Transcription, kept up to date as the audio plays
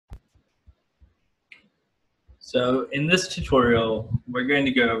So in this tutorial, we're going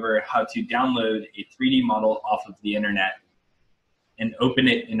to go over how to download a 3D model off of the internet and open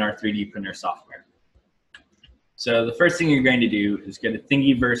it in our 3D printer software. So the first thing you're going to do is go to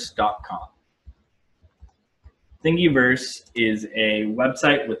Thingiverse.com. Thingiverse is a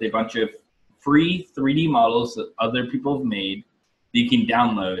website with a bunch of free 3D models that other people have made that you can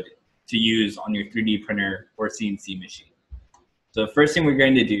download to use on your 3D printer or CNC machine. So the first thing we're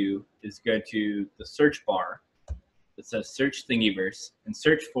going to do is go to the search bar that says Search Thingiverse and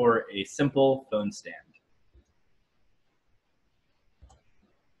search for a simple phone stand.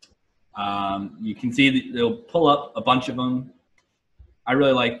 You can see that it'll pull up a bunch of them. I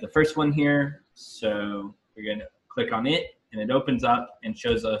really like the first one here, so we're going to click on it, and it opens up and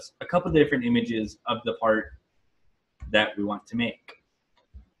shows us a couple different images of the part that we want to make.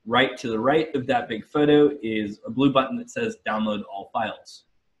 Right to the right of that big photo is a blue button that says Download All Files.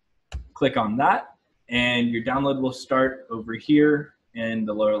 Click on that, and your download will start over here in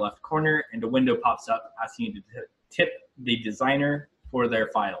the lower left corner, and a window pops up asking you to tip the designer for their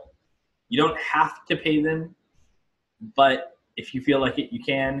file. You don't have to pay them, but if you feel like it, you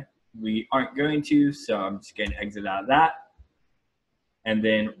can. We aren't going to, so I'm just going to exit out of that. And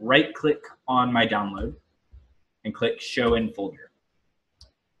then right-click on my download and click Show in Folder.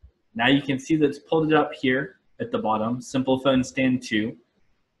 Now you can see that it's pulled it up here at the bottom, Simple Phone Stand 2.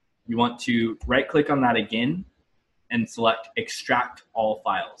 You want to right-click on that again and select Extract All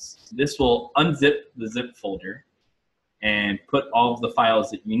Files. This will unzip the zip folder and put all of the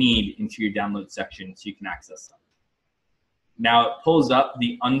files that you need into your download section so you can access them. Now it pulls up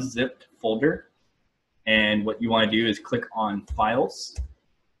the unzipped folder, and what you want to do is click on Files.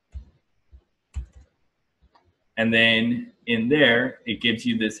 And then in there, it gives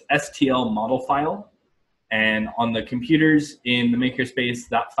you this STL model file. And on the computers in the makerspace,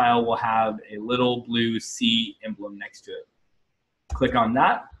 that file will have a little blue C emblem next to it. Click on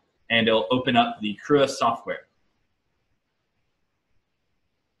that, and it'll open up the Crua software.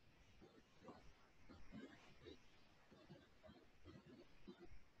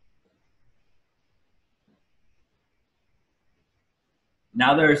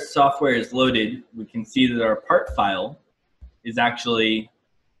 Now that our software is loaded, we can see that our part file is actually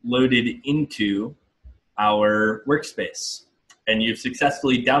loaded into our workspace, and you've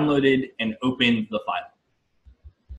successfully downloaded and opened the file.